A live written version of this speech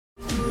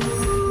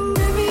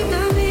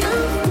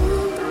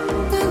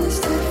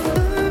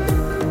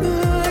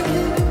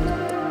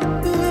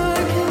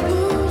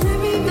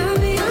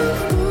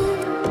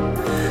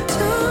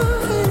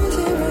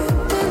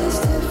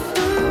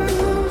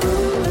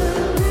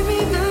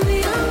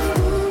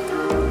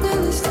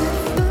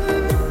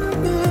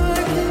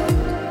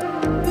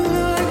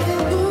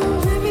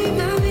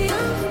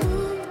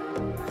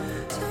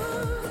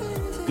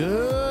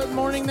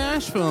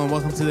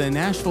and welcome to the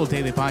Nashville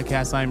Daily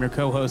Podcast. I'm your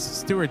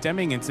co-host, Stuart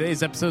Deming, and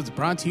today's episode is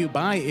brought to you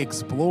by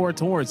Explore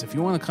Tours. If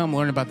you want to come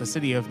learn about the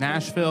city of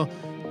Nashville,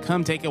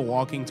 come take a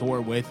walking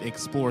tour with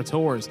Explore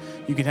Tours.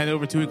 You can head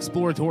over to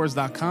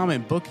exploretours.com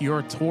and book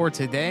your tour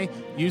today.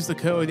 Use the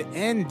code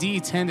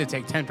ND10 to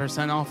take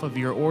 10% off of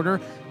your order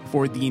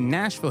for the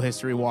Nashville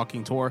History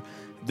Walking Tour.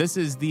 This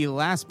is the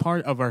last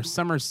part of our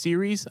summer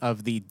series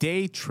of the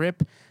day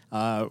trip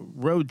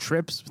road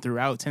trips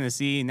throughout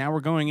Tennessee. Now we're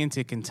going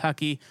into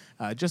Kentucky,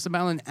 just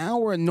about an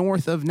hour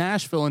north of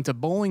Nashville into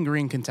Bowling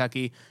Green,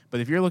 Kentucky. But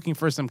if you're looking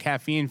for some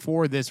caffeine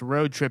for this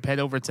road trip, head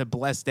over to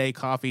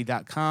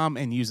blesseddaycoffee.com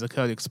and use the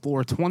code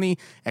EXPLORE20,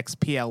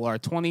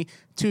 XPLR20,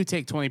 to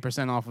take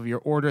 20% off of your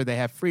order. They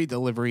have free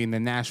delivery in the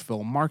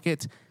Nashville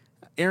market.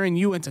 Aaron,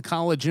 you went to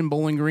college in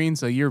Bowling Green,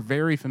 so you're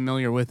very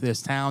familiar with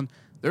this town.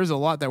 There's a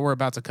lot that we're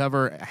about to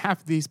cover.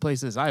 Half of these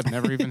places I've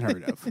never even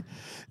heard of.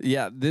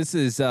 Yeah, this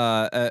is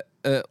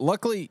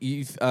luckily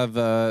I've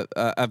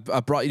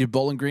brought you to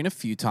Bowling Green a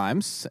few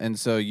times, and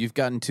so you've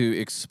gotten to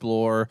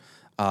explore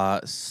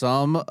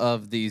some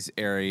of these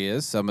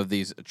areas, some of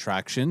these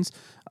attractions,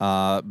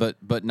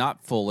 but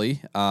not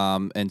fully.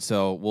 And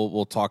so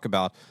we'll talk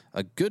about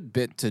a good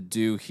bit to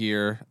do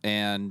here.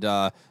 And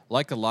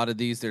like a lot of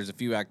these, there's a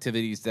few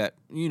activities that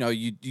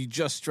you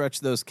just stretch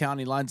those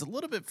county lines a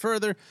little bit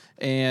further,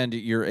 and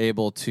you're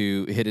able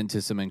to hit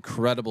into some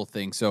incredible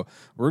things. So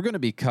we're going to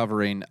be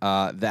covering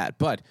that,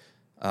 but.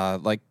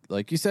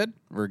 Like you said,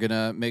 we're going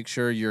to make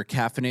sure you're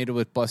caffeinated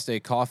with Blessed Day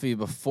Coffee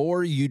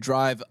before you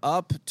drive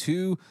up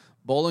to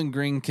Bowling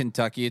Green,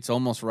 Kentucky. It's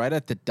almost right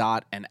at the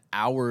dot, an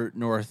hour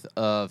north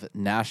of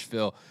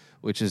Nashville,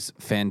 which is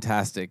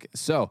fantastic.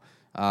 So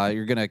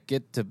you're going to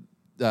get to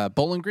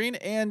Bowling Green,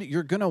 and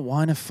you're going to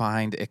want to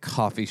find a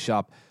coffee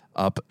shop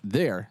up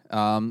there.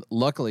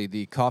 Luckily,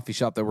 the coffee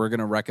shop that we're going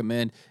to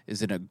recommend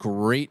is in a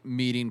great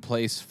meeting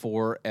place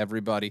for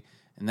everybody,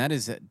 and that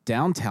is at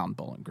downtown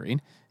Bowling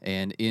Green,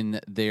 and in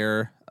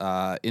their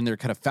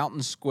kind of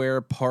Fountain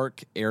Square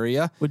Park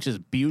area, Which is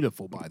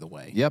beautiful, by the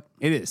way. Yep,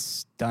 it is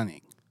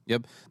stunning.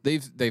 Yep,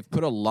 they've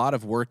put a lot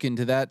of work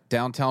into that.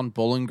 Downtown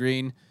Bowling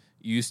Green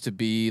used to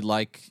be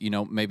like,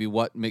 maybe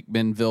what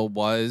McMinnville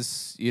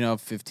was,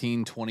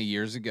 15, 20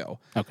 years ago.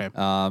 Okay.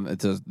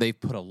 They've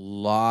put a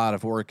lot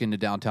of work into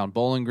downtown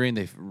Bowling Green.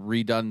 They've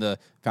redone the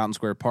Fountain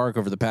Square Park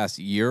over the past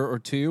year or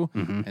two,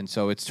 and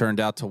so it's turned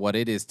out to what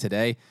it is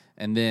today.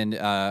 And then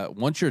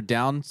once you're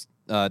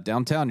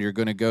downtown, you're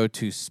going to go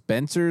to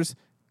Spencer's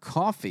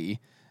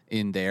Coffee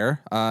in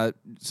there.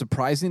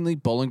 Surprisingly,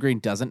 Bowling Green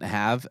doesn't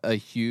have a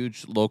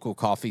huge local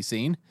coffee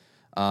scene.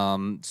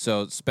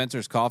 So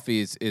Spencer's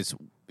Coffee is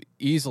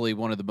easily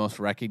one of the most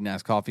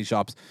recognized coffee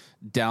shops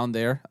down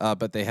there,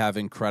 but they have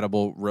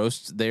incredible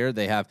roasts there.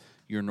 They have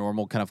your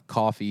normal kind of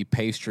coffee,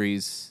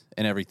 pastries,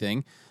 and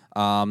everything.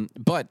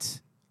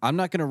 But I'm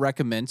not going to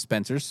recommend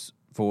Spencer's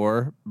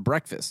for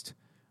breakfast.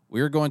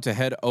 We're going to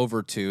head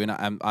over to,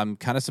 and I'm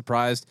kind of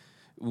surprised,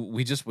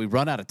 we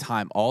run out of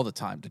time all the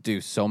time to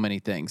do so many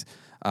things.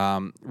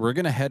 We're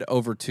going to head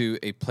over to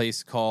a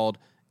place called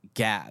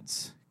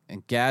Gads,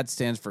 and Gads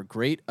stands for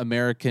Great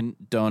American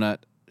Donut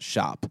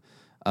Shop.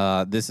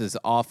 This is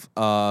off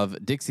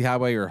of Dixie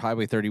Highway or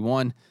Highway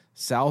 31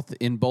 South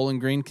in Bowling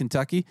Green,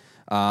 Kentucky.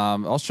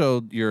 I'll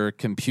show your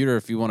computer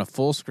if you want to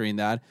full screen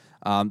that.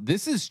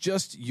 This is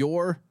just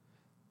your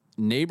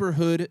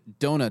neighborhood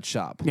donut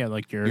shop. Yeah,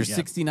 like your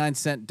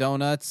 69-cent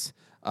donuts.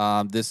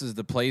 This is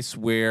the place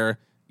where,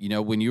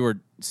 when you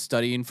were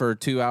studying for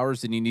 2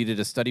 hours and you needed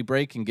a study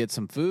break and get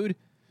some food,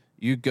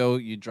 you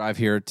drive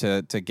here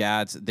to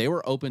Gads. They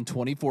were open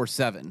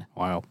 24/7.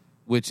 Wow.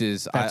 Which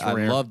is, I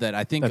love that.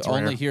 I think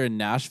only here in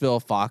Nashville,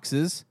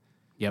 Fox's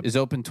is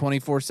open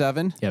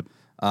 24/7. Yep.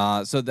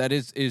 So that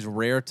is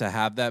rare to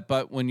have that.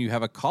 But when you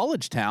have a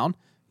college town,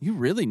 you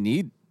really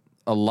need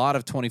a lot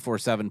of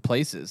 24/7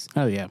 places.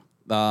 Oh, yeah.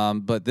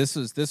 But this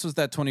was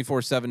that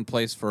 24/7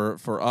 place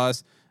for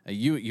us.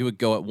 You would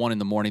go at 1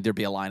 a.m. There'd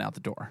be a line out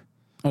the door.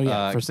 Oh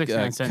yeah, for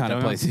 69-cent kind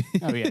of place.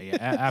 Oh yeah,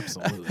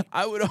 absolutely.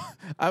 I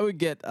would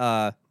get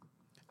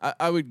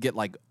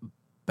like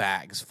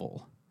bags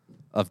full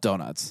of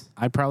donuts.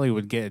 I probably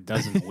would get a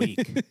dozen a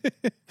week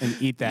and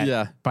eat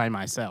that by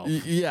myself.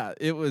 Yeah,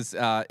 it was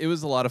a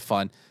lot of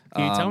fun.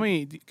 Can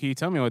you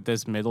tell me what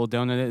this middle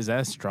donut is? Is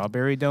that a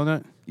strawberry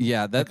donut?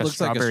 Yeah, that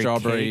looks like a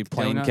strawberry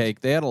plain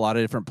cake. They had a lot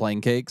of different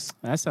plain cakes.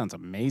 That sounds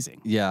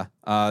amazing. Yeah,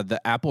 the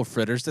apple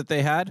fritters that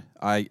they had,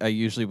 I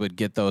usually would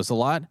get those a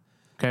lot.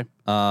 Okay.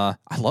 I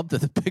love that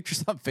the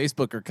pictures on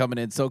Facebook are coming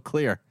in so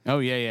clear. Oh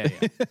yeah.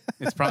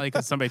 It's probably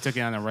because somebody took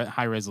it on a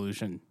high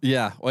resolution.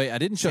 Yeah. Wait, I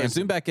didn't show.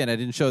 Zoom back in. I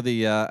didn't show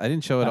the. I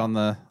didn't show it on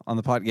the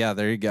pod. Yeah,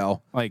 there you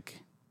go.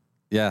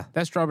 Yeah,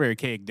 that strawberry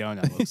cake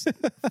donut looks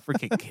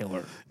freaking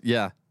killer.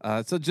 Yeah.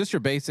 So just your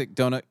basic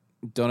donut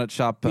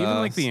shop. Even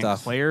like the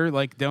stuff. Eclair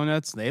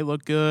donuts, they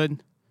look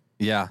good.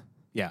 Yeah.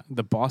 Yeah,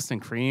 the Boston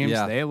creams,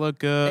 they look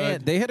good.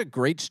 And they had a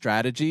great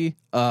strategy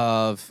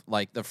of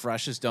like the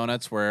freshest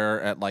donuts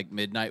were at like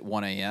midnight,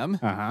 1 a.m.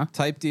 Uh-huh.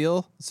 type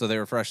deal. So they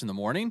were fresh in the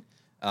morning.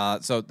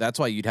 So that's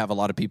why you'd have a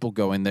lot of people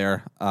going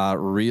there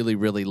really,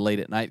 really late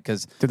at night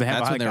because Did they have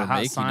that's like when they a were hot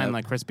making sign it.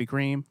 like Krispy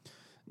Kreme?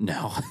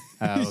 No,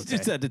 Oh, you okay.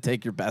 just had to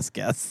take your best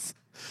guess.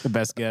 The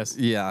best guess.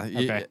 Yeah.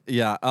 Okay.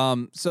 Yeah.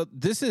 So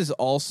this is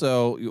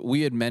also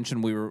we had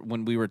mentioned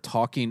when we were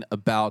talking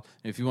about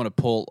if you want to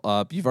pull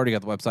up, you've already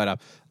got the website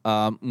up.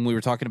 When we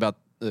were talking about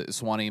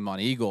Swanee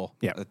Monteagle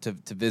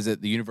to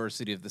visit the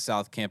University of the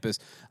South campus.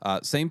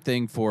 Same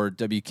thing for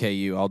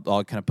WKU.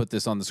 I'll kind of put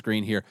this on the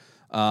screen here.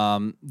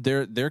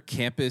 Their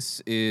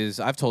campus is,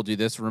 I've told you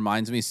this,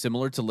 reminds me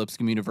similar to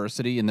Lipscomb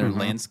University in their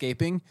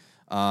landscaping.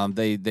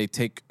 They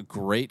take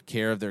great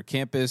care of their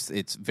campus.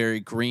 It's very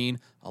green.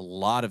 A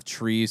lot of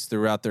trees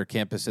throughout their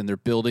campus, and their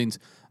buildings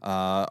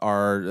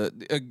are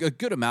a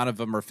good amount of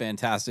them are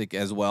fantastic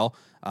as well.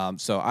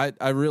 So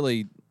I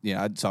really,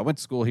 so I went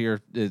to school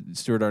here.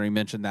 Stuart already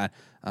mentioned that.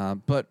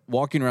 But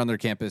walking around their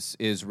campus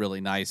is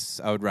really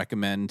nice. I would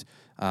recommend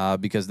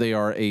because they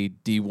are a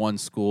D1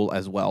 school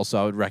as well.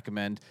 So I would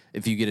recommend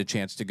if you get a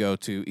chance to go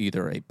to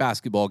either a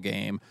basketball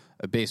game,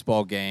 a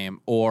baseball game,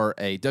 or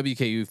a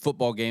WKU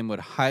football game, would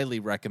highly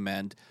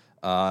recommend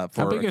for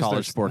a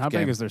college sports game. How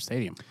big is their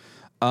stadium?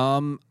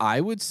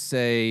 I would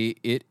say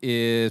it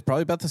is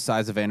probably about the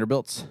size of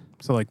Vanderbilt's.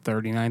 So like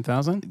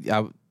 39,000?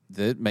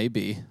 That may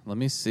be. Let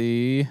me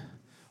see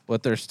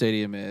what their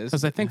stadium is.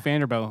 Because I think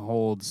Vanderbilt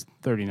holds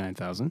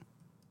 39,000.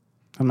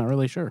 I'm not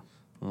really sure.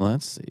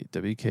 Let's see.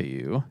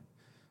 WKU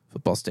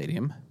football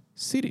stadium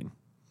seating.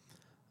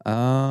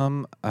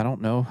 I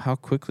don't know how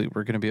quickly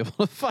we're going to be able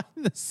to find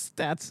the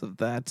stats of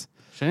that.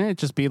 Shouldn't it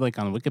just be like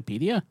on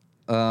Wikipedia?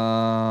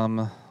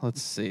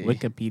 Let's see.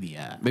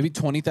 Wikipedia. Maybe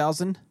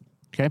 20,000.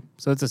 Okay,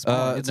 so it's a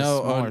small. It's a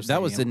smaller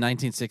that was in stadium.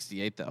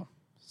 1968 though.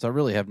 So I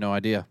really have no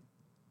idea.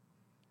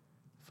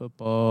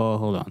 Football.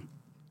 Hold on.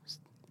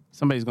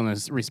 Somebody's going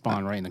to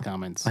respond right in the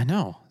comments. I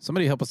know.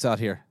 Somebody help us out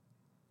here.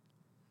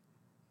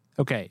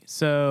 Okay,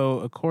 so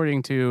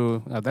according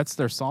to that's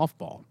their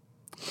softball.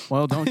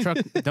 Well, don't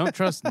trust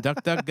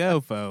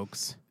DuckDuckGo,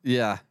 folks.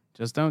 Yeah.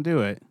 Just don't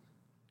do it.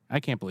 I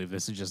can't believe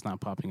this is just not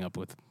popping up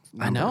with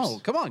numbers. I know.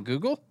 Come on,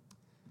 Google.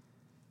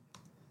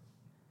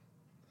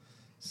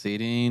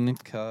 Seating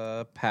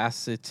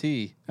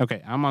capacity.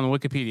 Okay, I'm on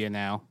Wikipedia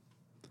now.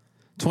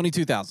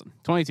 22,000.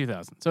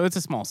 22,000. So it's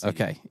a small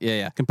stadium. Okay.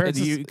 Yeah. Compared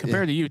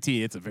to UT,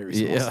 it's a very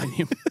small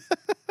stadium.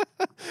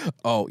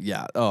 Oh,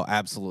 yeah. Oh,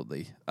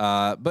 absolutely.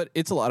 But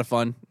it's a lot of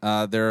fun.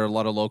 There are a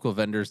lot of local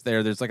vendors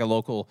there. There's like a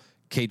local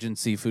Cajun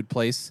seafood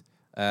place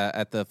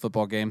at the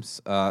football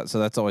games. So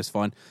that's always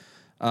fun.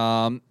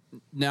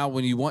 Now,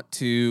 when you want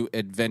to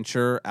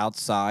adventure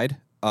outside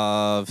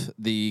of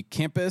the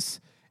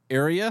campus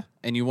area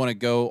and you want to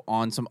go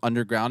on some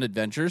underground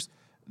adventures,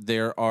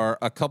 there are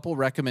a couple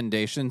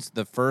recommendations.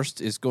 The first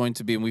is going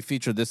to be, and we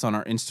featured this on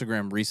our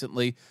Instagram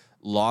recently,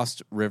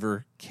 Lost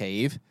River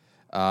Cave,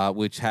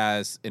 which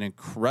has an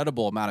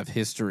incredible amount of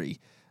history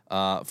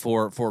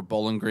for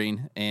Bowling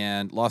Green.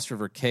 And Lost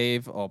River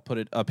Cave, I'll put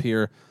it up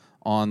here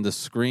on the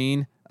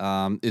screen,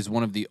 is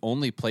one of the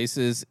only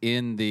places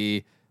in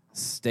the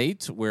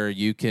state where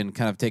you can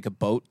kind of take a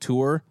boat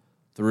tour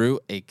through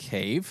a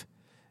cave.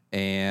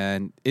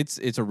 And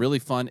it's a really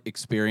fun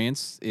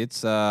experience.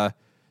 It's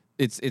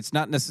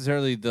not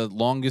necessarily the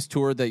longest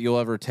tour that you'll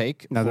ever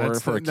take for a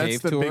cave tour.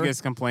 That's the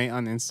biggest complaint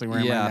on Instagram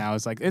right now.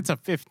 It's like it's a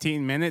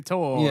 15-minute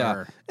tour.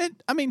 Yeah,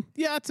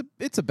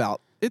 it's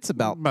about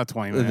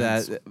 20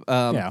 minutes.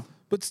 That,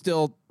 but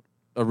still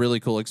a really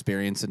cool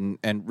experience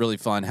and really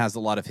fun. Has a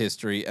lot of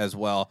history as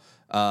well.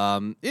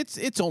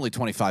 It's only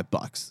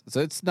 $25, so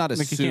it's not a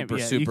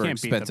super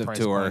expensive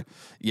tour. Point.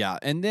 Yeah,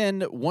 and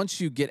then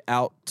once you get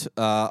out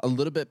a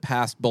little bit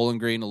past Bowling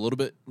Green, a little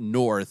bit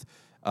north,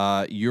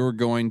 you're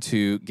going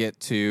to get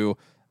to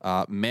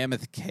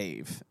Mammoth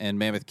Cave, and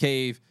Mammoth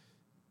Cave,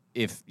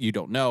 if you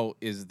don't know,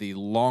 is the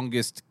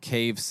longest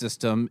cave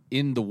system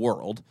in the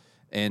world.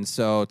 And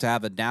so to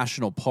have a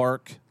national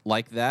park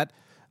like that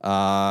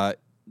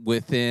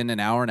within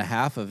an hour and a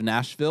half of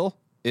Nashville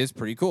is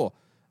pretty cool.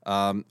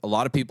 A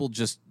lot of people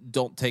just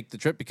don't take the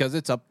trip because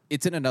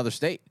it's in another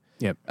state.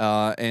 Yep.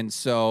 And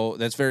so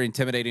that's very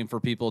intimidating for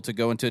people to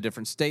go into a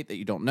different state that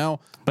you don't know.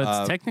 But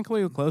it's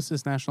technically the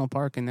closest national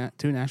park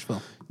to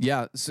Nashville.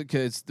 Yeah,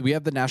 because we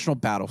have the National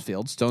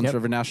Battlefield, Stones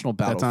River National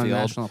Battlefield. That's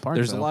on national park,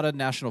 There's a lot of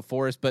national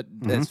forests, but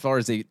as far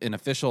as an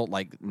official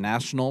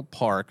national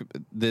park,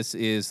 this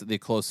is the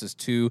closest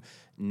to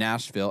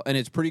Nashville, and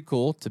it's pretty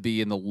cool to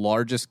be in the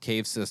largest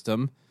cave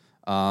system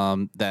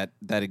that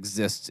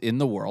exists in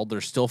the world.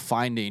 They're still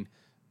finding.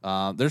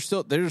 They're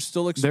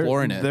still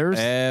exploring it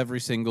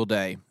every single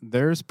day.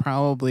 There's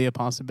probably a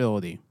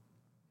possibility,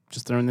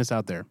 just throwing this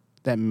out there,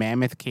 that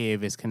Mammoth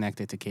Cave is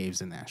connected to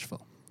caves in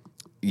Nashville.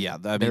 Yeah,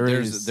 I mean,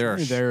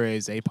 there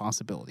is a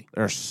possibility.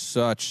 There are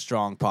such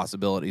strong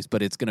possibilities,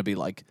 but it's going to be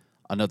like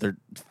another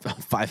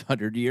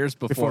 500 years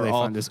before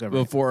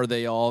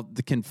they all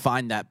can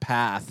find that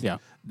path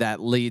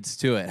that leads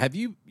to it.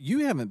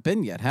 You haven't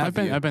been yet, have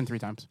you? I've been 3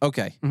 times.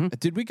 Okay.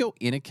 Did we go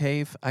in a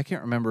cave? I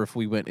can't remember if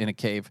we went in a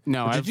cave.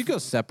 No. Or did you go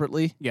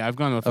separately? Yeah, I've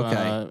gone with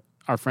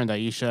our friend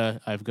Aisha.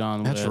 I've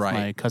gone That's with right.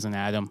 my cousin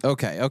Adam.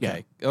 Okay,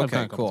 Yeah, I've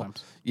gone a couple cool.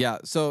 times. Yeah,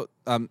 so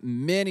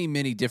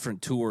many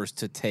different tours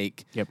to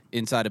take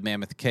inside of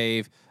Mammoth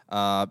Cave.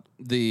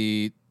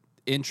 The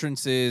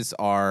entrances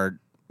are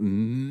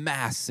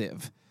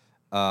massive.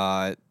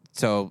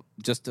 So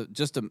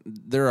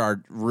there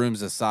are rooms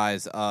the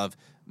size of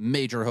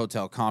major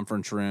hotel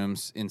conference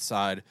rooms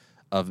inside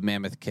of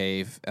Mammoth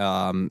Cave,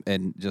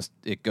 and just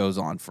it goes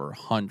on for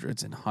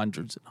hundreds and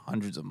hundreds and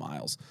hundreds of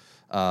miles.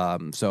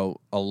 So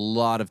a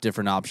lot of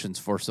different options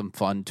for some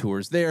fun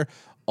tours there.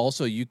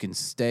 Also, you can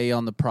stay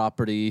on the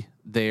property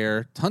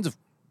there. Tons of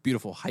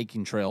beautiful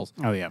hiking trails.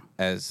 Oh yeah,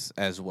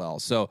 as well.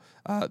 So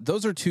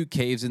those are 2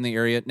 caves in the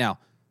area. Now,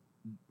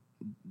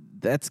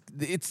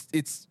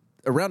 it's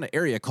around an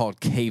area called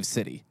Cave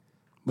City.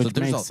 Which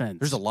so makes sense.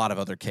 There's a lot of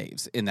other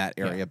caves in that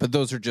area, but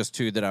those are just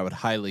 2 that I would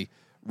highly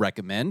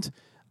recommend.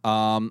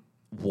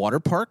 Water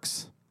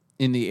parks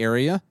in the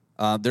area.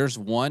 There's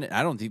one.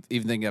 I don't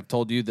even think I've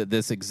told you that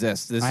this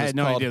exists. I had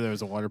no idea there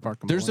was a water park.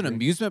 There's an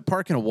amusement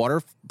park and a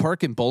water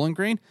park in Bowling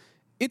Green.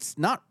 It's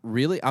not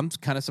really. I'm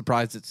kind of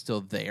surprised it's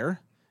still there.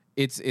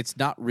 It's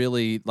not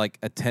really like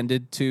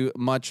attended to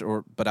much,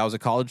 but I was a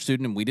college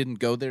student and we didn't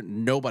go there.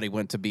 Nobody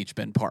went to Beach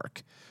Bend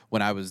Park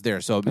when I was there,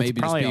 so it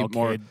maybe just be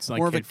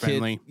more of a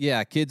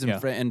kid, kids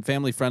and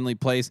family friendly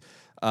place.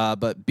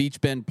 But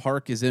Beach Bend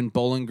Park is in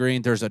Bowling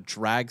Green. There's a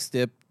drag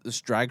strip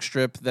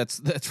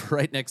that's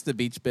right next to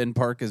Beach Bend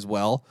Park as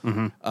well.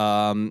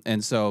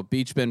 And so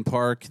Beach Bend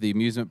Park, the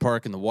amusement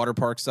park, and the water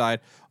park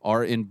side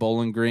are in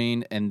Bowling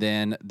Green. And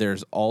then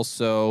there's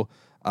also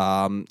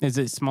is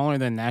it smaller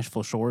than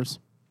Nashville Shores?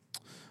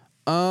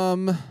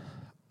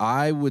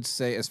 I would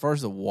say as far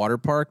as the water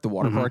park,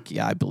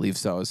 yeah, I believe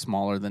so, is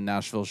smaller than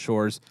Nashville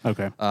Shores.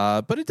 Okay.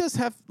 But it does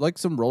have like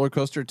some roller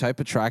coaster type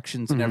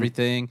attractions and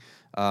everything.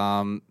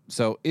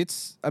 So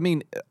it's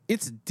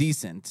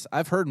decent.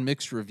 I've heard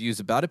mixed reviews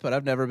about it, but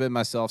I've never been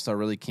myself, so I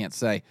really can't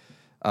say.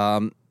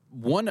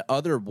 One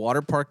other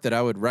water park that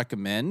I would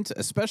recommend,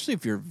 especially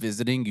if you're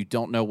visiting, you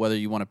don't know whether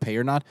you want to pay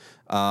or not.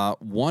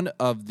 One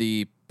of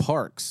the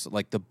parks,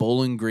 like the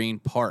Bowling Green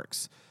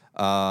parks,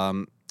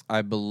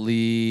 I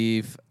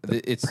believe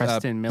it's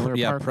Preston Miller Park.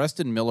 Yeah,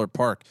 Preston Miller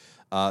Park.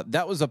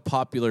 That was a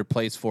popular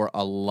place for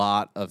a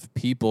lot of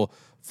people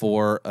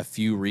for a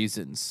few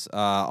reasons.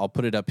 I'll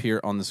put it up here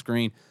on the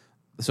screen.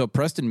 So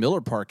Preston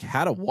Miller Park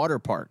had a water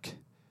park.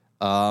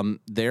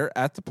 There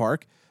at the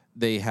park,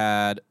 they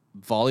had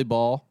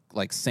volleyball,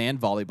 like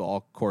sand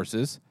volleyball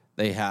courses.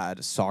 They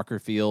had soccer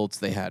fields.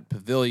 They had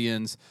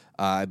pavilions.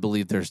 I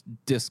believe there's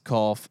disc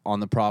golf on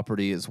the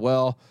property as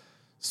well.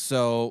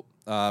 So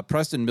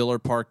Preston Miller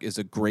Park is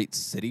a great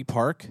city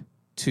park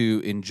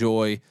to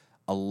enjoy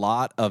a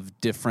lot of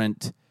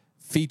different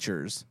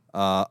features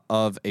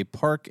of a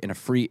park in a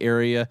free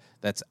area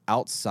that's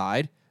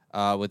outside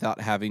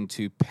without having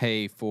to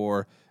pay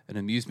for an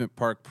amusement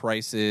park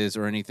prices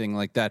or anything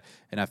like that.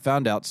 And I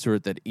found out,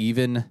 Stuart, that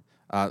even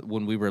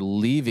when we were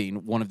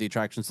leaving one of the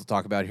attractions we'll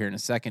talk about here in a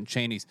second,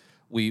 Cheney's,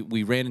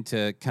 we ran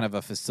into kind of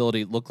a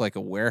facility that looked like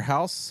a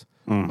warehouse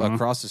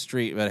across the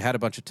street, but it had a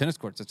bunch of tennis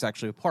courts. It's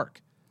actually a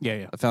park.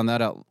 Yeah. I found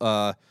that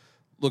out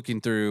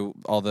looking through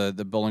all the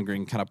Bowling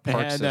Green kind of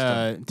park system. It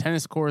had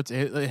tennis courts.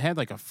 It had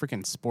like a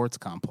freaking sports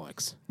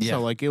complex. Yeah.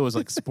 So like it was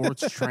like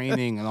sports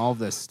training and all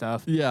this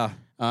stuff. Yeah.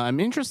 I'm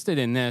interested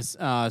in this.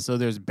 So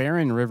there's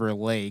Barren River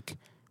Lake.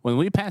 When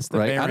we passed the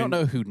Barren... I don't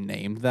know who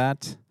named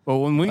that. Well,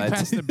 when we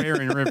passed the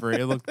Barren River,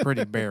 it looked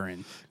pretty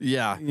barren.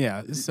 Yeah.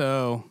 Yeah.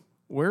 So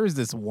where is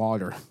this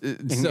water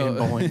in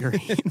Bowling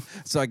Green?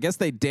 So I guess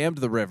they dammed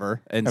the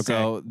river, and Okay.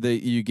 so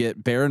you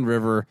get Barren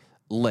River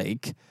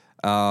Lake.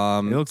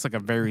 It looks like a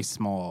very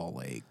small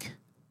lake.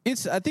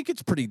 I think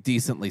it's pretty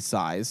decently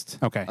sized.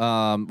 Okay.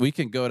 We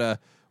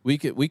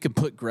can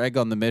put Greg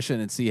on the mission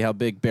and see how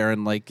big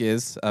Barren Lake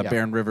is,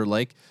 Barren River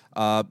Lake.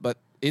 But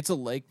it's a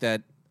lake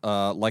that,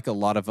 like a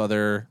lot of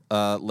other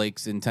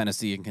lakes in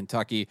Tennessee and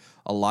Kentucky,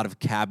 a lot of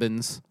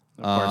cabins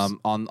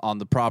on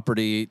the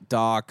property,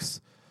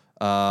 docks.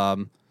 So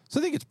I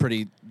think it's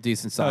pretty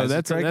decent size.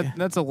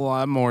 That's a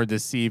lot more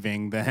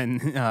deceiving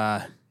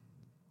than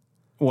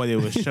what it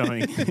was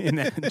showing in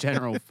that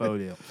general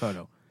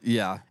photo.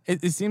 Yeah.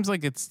 It seems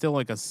like it's still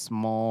like a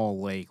small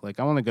lake. Like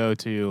I want to go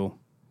to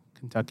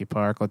Kentucky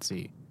Park. Let's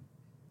see.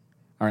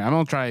 All right, I'm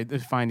going to try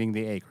finding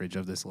the acreage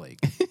of this lake.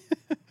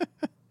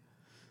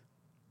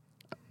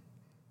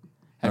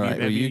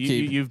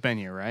 You've been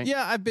here, right?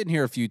 Yeah, I've been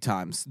here a few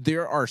times.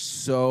 There are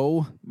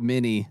so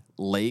many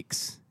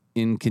lakes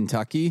in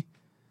Kentucky,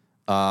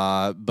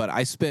 but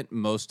I spent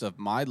most of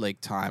my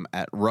lake time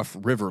at Rough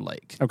River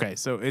Lake. Okay,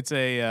 so it's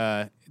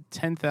a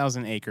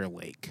 10,000 acre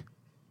lake.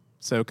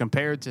 So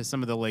compared to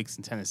some of the lakes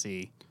in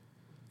Tennessee,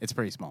 it's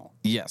pretty small.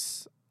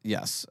 Yes.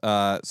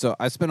 So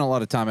I spent a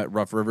lot of time at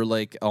Rough River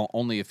Lake,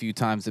 only a few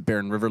times at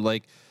Barren River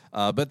Lake,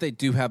 but they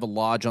do have a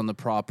lodge on the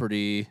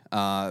property,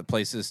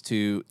 places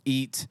to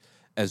eat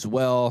as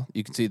well.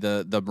 You can see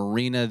the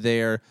marina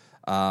there,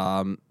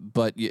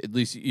 but at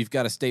least you've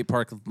got a state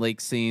park lake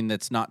scene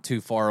that's not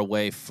too far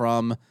away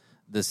from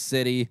the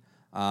city.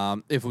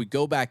 If we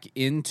go back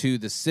into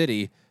the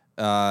city,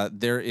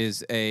 there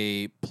is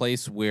a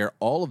place where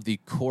all of the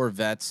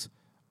Corvettes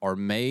are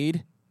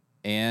made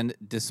and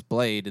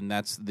displayed, and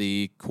that's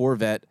the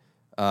Corvette,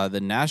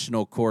 the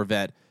National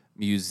Corvette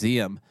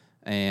Museum.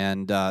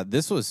 And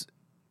this was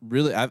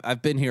really,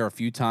 I've been here a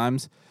few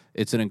times.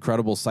 It's an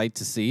incredible sight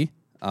to see.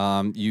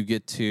 You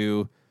get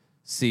to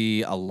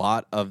see a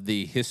lot of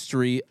the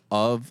history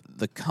of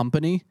the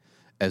company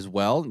as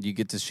well. You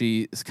get to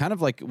see, it's kind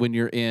of like when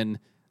you're in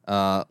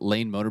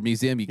Lane Motor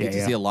Museum, you get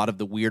to see a lot of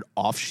the weird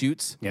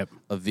offshoots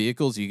of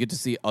vehicles. You get to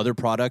see other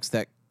products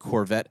that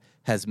Corvette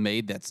has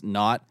made that's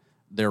not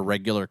their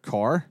regular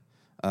car.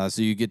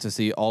 So you get to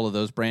see all of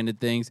those branded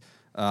things.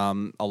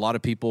 A lot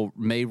of people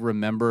may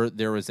remember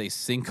there was a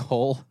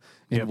sinkhole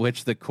in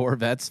which the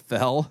Corvettes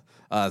fell.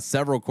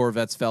 Several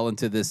Corvettes fell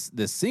into this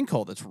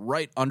sinkhole that's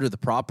right under the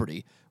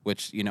property,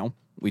 which, you know,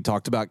 we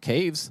talked about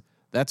caves.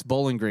 That's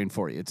Bowling Green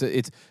for you.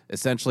 It's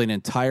essentially an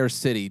entire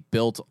city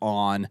built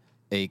on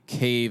a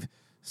cave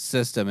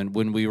system. And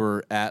when we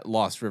were at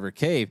Lost River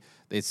Cave,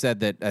 they said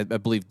that I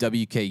believe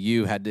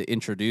WKU had to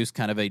introduce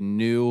kind of a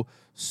new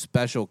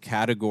special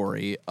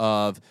category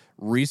of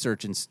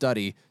research and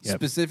study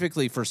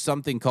specifically for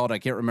something called, I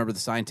can't remember the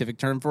scientific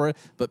term for it,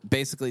 but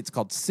basically it's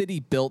called city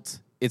built.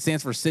 It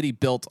stands for city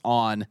built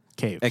on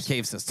Caves. a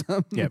cave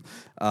system.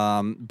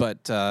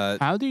 But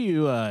how do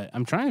you?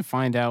 I'm trying to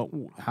find out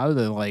how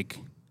to like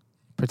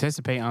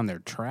participate on their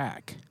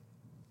track.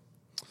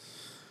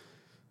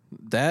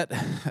 That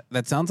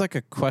sounds like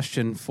a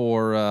question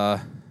for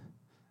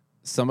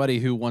somebody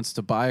who wants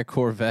to buy a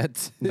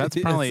Corvette. That's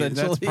probably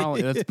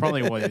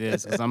what it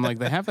is. Because I'm like,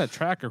 they have that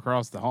track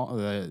across the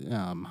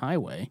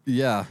highway.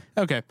 Yeah.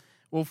 Okay,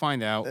 we'll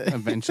find out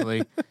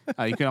eventually.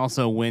 You can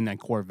also win a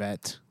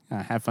Corvette.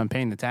 Have fun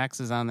paying the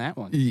taxes on that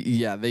one.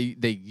 Yeah,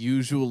 they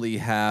usually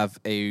have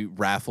a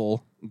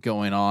raffle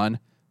going on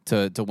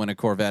to win a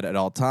Corvette at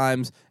all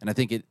times, and I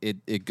think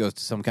it goes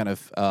to some kind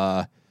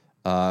of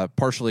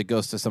partially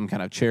goes to some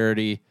kind of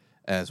charity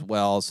as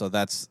well. So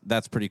that's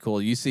pretty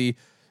cool. You see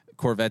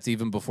Corvettes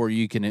even before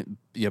you can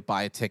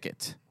buy a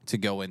ticket to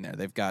go in there.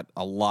 They've got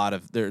a lot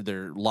of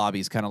their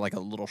lobbies, kind of like a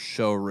little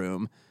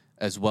showroom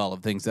as well,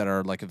 of things that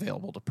are like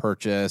available to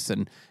purchase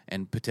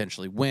and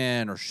potentially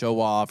win or show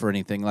off or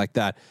anything like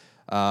that.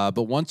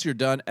 But once you're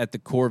done at the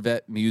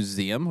Corvette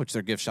Museum, which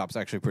their gift shop's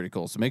actually pretty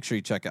cool, so make sure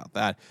you check out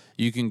that.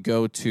 You can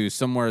go to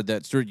somewhere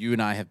that, Stuart, you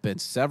and I have been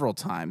several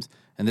times,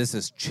 and this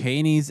is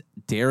Cheney's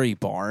Dairy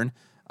Barn.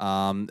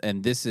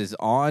 And this is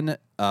on,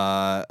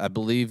 I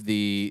believe,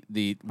 the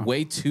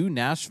way to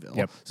Nashville.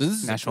 Yep. So this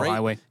is Nashville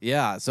Highway.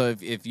 Yeah. So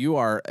if you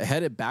are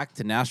headed back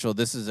to Nashville,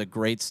 this is a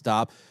great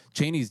stop.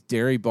 Cheney's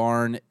Dairy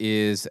Barn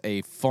is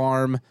a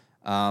farm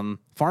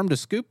to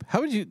scoop.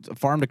 How would you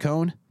farm to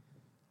cone?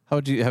 How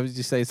would you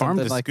say something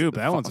farm to like scoop?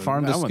 That one's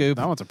farm to scoop.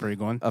 That one's a pretty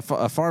good one.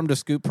 A farm to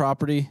scoop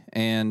property,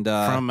 and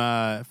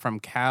from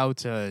cow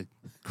to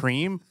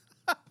cream.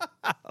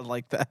 I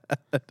like that.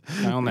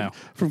 I don't know.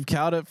 From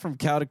cow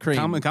to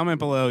cream. Comment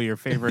below your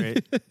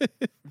favorite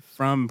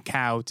from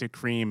cow to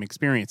cream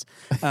experience.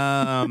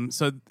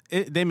 So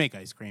they make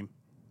ice cream.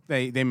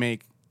 They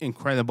make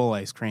incredible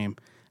ice cream.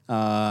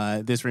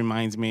 This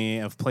reminds me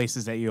of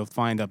places that you'll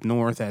find up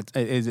north that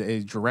is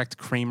a direct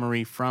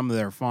creamery from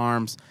their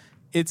farms.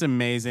 It's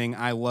amazing.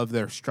 I love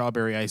their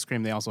strawberry ice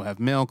cream. They also have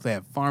milk. They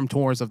have farm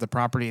tours of the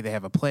property. They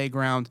have a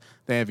playground.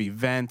 They have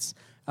events.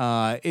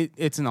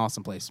 It's an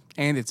awesome place,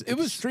 and it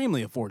was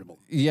extremely affordable.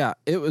 Yeah,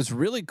 it was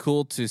really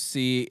cool to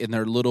see in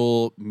their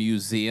little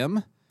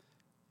museum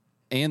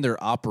and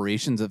their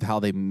operations of how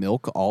they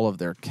milk all of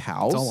their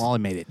cows. It's all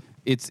automated.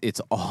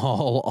 It's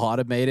all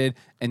automated,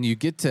 and you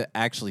get to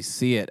actually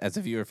see it as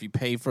a viewer if you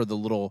pay for the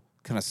little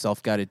kind of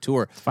self-guided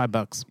tour. It's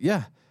 $5.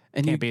 Yeah.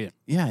 And Can't beat it.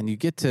 Yeah, and you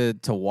get to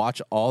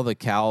watch all the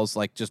cows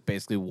like just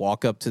basically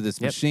walk up to this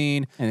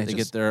machine, and they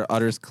get their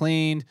udders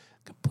cleaned.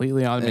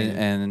 Completely automated.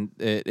 And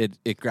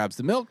it grabs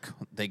the milk.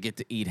 They get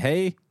to eat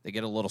hay. They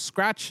get a little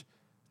scratch.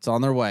 It's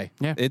on their way.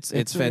 Yeah. It's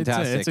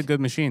fantastic. It's a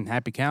good machine.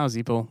 Happy cows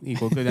equal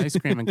good ice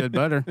cream and good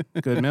butter,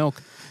 good milk.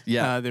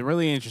 Yeah. The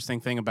really interesting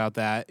thing about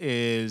that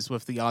is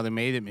with the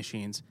automated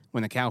machines,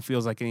 when the cow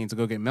feels like it needs to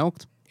go get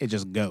milked, it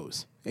just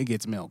goes. It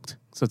gets milked.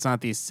 So it's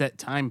not these set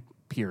time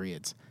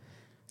periods.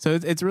 So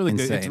it's really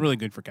good. It's really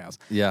good for cows.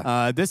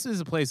 Yeah. This is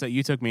a place that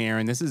you took me,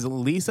 Aaron. This is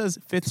Lisa's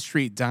Fifth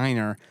Street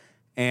Diner.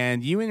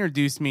 And you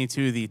introduced me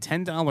to the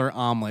 $10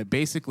 omelet.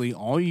 Basically,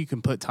 all you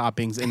can put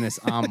toppings in this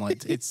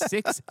omelet. It's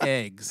 6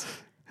 eggs.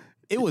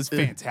 It was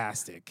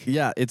fantastic.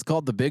 Yeah, it's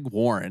called the Big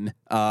Warren.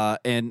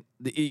 And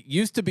it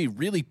used to be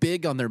really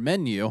big on their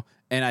menu.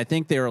 And I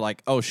think they were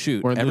like, oh,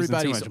 shoot,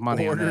 everybody's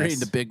ordering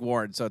the Big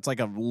Warren. So it's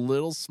like a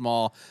little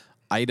small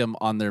item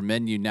on their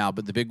menu now.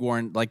 But the Big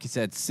Warren, like you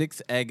said,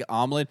 6-egg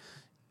omelet.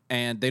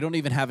 And they don't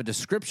even have a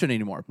description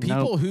anymore.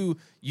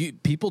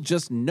 People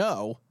just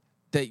know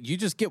that you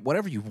just get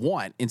whatever you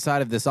want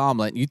inside of this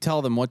omelet. You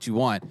tell them what you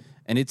want,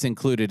 and it's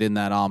included in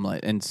that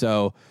omelet. And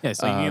so, you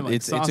get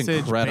like sausage,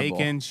 it's incredible.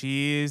 bacon,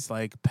 cheese,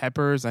 like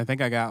peppers. I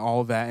think I got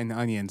all of that and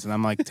onions, and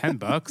I'm like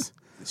 $10.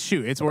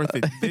 shoot, it's worth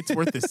it. It's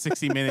worth the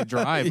 60-minute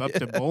drive up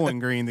to Bowling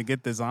Green to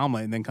get this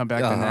omelet and then come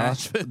back to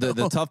Nashville.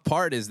 The tough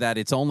part is that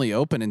it's only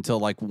open until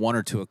like 1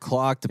 or 2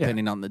 o'clock,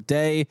 depending on the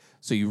day.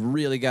 So you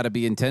really got to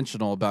be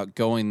intentional about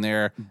going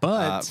there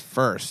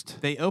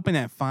first. They open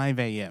at 5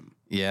 a.m.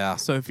 Yeah.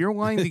 So if you're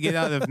wanting to get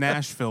out of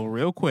Nashville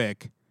real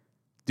quick,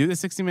 do the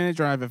 60-minute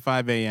drive at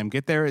 5 a.m.,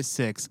 get there at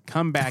 6,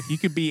 come back. You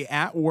could be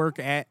at work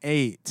at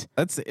 8.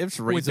 It's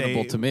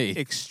reasonable to me.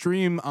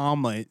 Extreme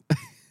omelet.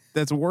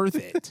 That's worth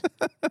it.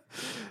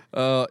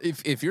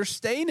 If you're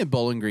staying in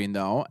Bowling Green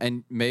though,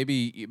 and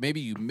maybe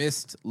you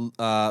missed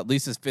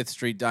Lisa's Fifth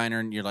Street Diner,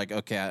 and you're like,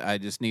 okay, I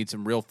just need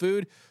some real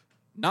food.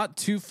 Not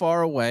too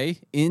far away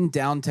in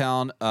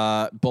downtown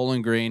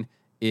Bowling Green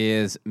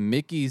is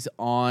Mickey's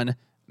on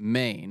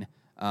Main,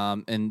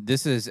 and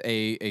this is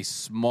a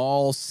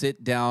small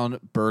sit down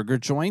burger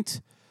joint.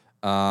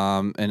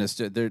 And it's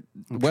they're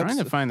trying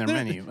to find their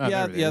menu. Oh,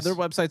 yeah, their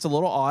website's a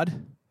little odd.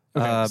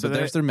 Okay, so but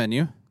there's their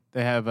menu.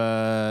 They have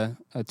a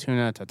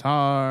tuna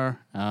tartare.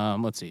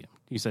 Let's see.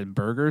 You said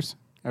burgers?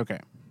 Okay.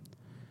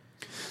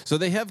 So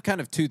they have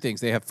kind of two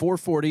things. They have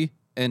 440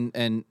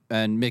 and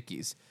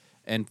Mickey's.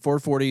 And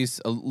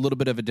 440's a little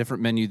bit of a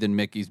different menu than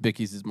Mickey's.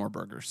 Mickey's is more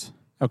burgers.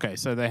 Okay,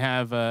 so they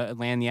have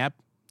Lagniappe.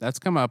 That's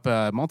come up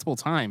multiple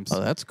times. Oh,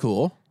 that's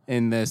cool.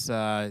 In this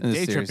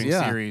day tripping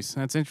series.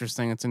 That's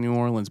interesting. It's a New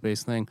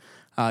Orleans-based thing.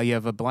 You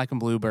have a black and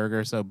blue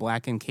burger, so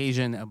black and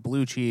Cajun, a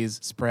blue cheese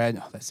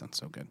spread. Oh, that sounds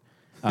so good.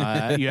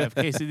 You have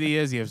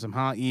quesadillas. You have some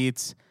hot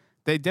eats.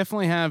 They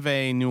definitely have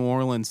a New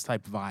Orleans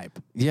type vibe.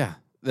 Yeah,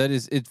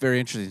 it's very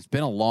interesting. It's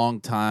been a long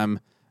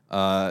time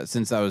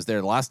since I was there.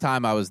 The last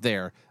time I was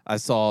there, I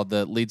saw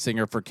the lead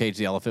singer for Cage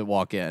the Elephant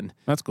walk in.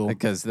 That's cool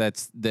because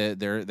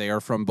they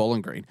are from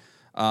Bowling Green.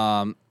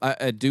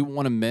 I do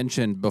want to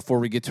mention before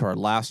we get to our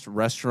last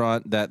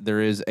restaurant that there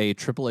is a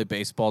AAA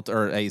baseball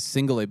or a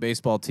single A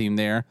baseball team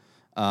there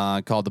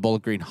called the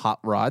Bowling Green Hot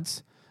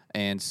Rods.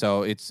 And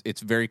so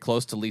it's very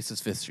close to Lisa's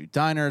Fifth Street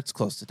Diner. It's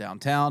close to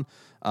downtown.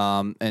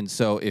 And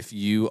so if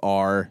you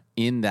are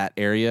in that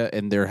area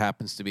and there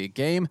happens to be a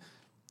game,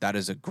 that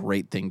is a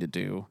great thing to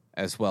do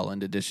as well,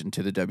 in addition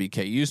to the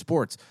WKU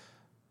sports.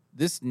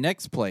 This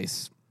next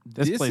place.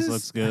 This place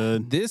looks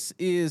good. This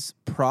is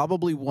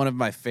probably one of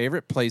my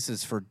favorite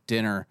places for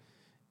dinner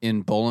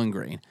in Bowling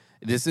Green.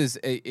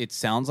 It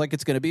sounds like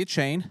it's going to be a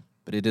chain,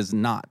 but it is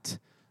not.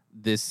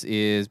 This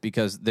is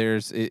because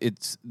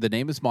the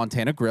name is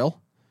Montana Grill.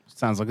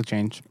 Sounds like a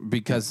change.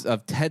 Because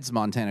of Ted's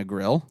Montana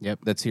Grill. Yep.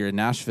 That's here in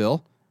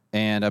Nashville.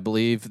 And I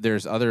believe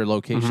there's other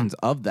locations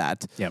of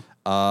that. Yep.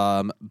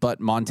 But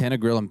Montana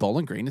Grill in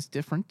Bowling Green is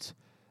different.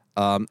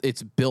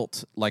 It's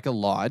built like a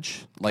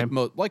lodge, like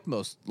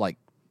most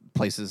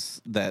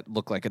places that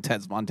look like a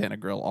Ted's Montana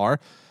Grill are.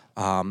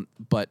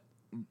 But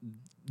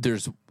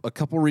there's a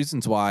couple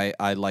reasons why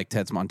I like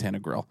Ted's Montana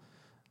Grill.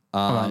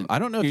 I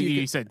don't know if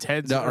you said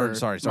Ted's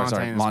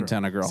sorry,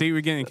 Montana Grill. See,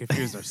 we're getting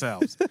confused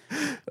ourselves.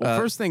 Well,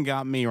 first thing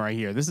got me right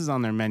here. This is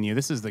on their menu.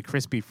 This is the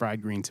crispy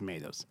fried green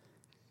tomatoes.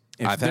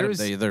 I've had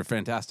them. They're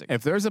fantastic.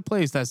 If there's a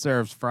place that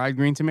serves fried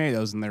green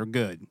tomatoes and they're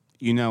good,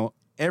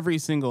 every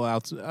single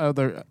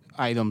other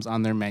items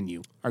on their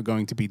menu are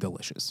going to be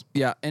delicious.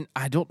 Yeah, and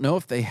I don't know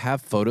if they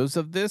have photos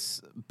of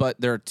this, but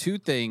there are two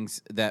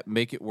things that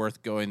make it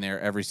worth going there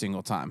every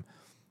single time.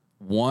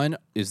 One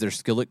is their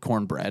skillet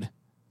cornbread.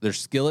 Their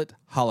skillet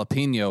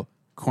jalapeno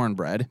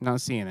cornbread.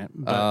 Not seeing it,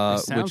 but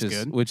it sounds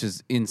good. Which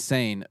is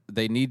insane.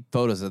 They need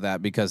photos of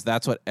that because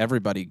that's what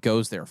everybody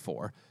goes there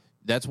for.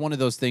 That's one of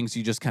those things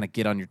you just kind of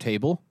get on your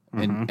table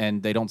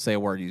and they don't say a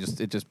word.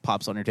 It just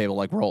pops on your table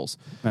like rolls.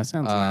 That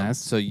sounds nice.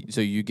 So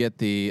you get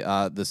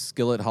the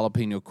skillet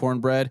jalapeno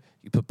cornbread.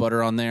 You put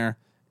butter on there,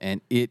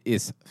 and it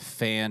is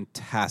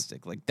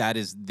fantastic. Like that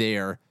is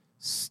their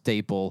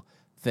staple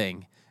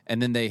thing. And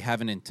then they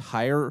have an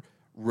entire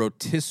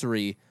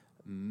rotisserie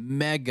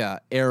mega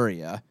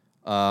area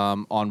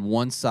on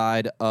one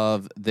side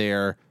of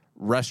their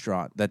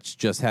restaurant that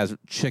just has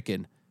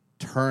chicken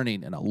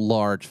turning in a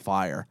large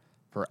fire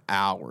for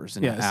hours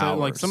and hours. So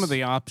like some of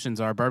the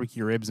options are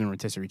barbecue ribs and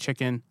rotisserie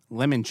chicken,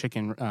 lemon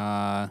chicken,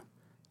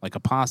 like a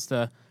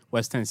pasta,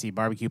 West Tennessee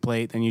barbecue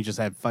plate. Then you just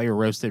have fire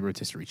roasted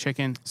rotisserie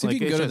chicken. So you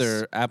can go to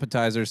their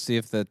appetizers, see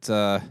if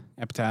that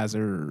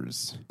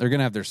appetizers. They're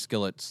gonna have their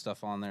skillet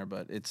stuff on there,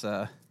 but it's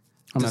I'm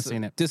not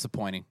seeing it.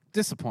 Disappointing.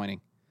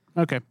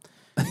 Okay.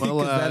 Well,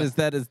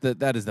 that is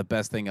the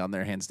best thing on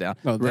there, hands down.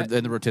 And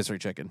the rotisserie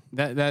chicken.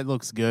 That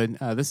looks good.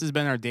 This has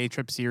been our day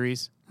trip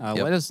series.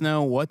 Let us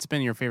know what's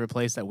been your favorite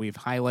place that we've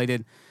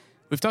highlighted.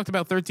 We've talked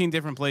about 13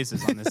 different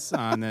places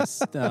on this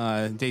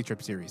day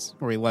trip series,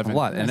 or 11. A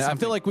lot, and I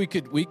feel like we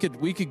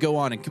could go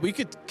on and we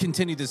could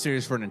continue this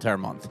series for an entire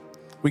month.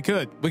 We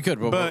could,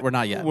 but we're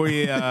not yet.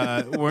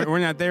 We're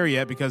not there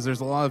yet because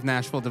there's a lot of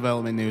Nashville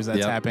development news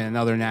that's happened and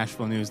other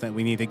Nashville news that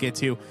we need to get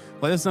to.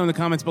 Let us know in the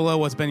comments below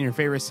what's been your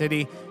favorite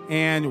city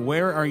and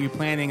where are you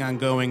planning on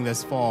going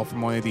this fall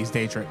from one of these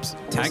day trips.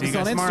 Tag us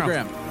on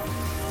Instagram.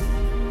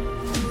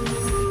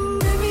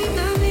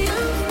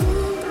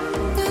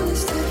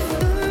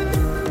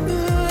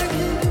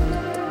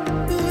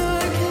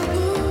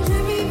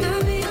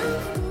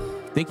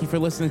 Thank you for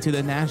listening to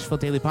the Nashville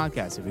Daily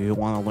Podcast. If you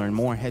want to learn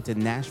more, head to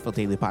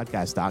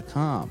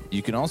NashvilleDailyPodcast.com.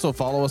 You can also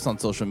follow us on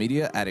social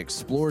media at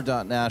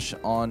explore.nash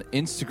on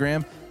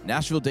Instagram,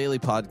 Nashville Daily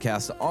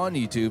Podcast on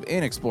YouTube,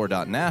 and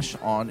explore.nash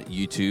on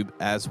YouTube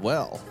as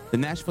well. The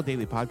Nashville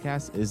Daily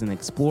Podcast is an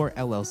Explore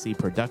LLC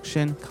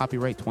production,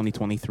 copyright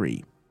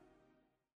 2023.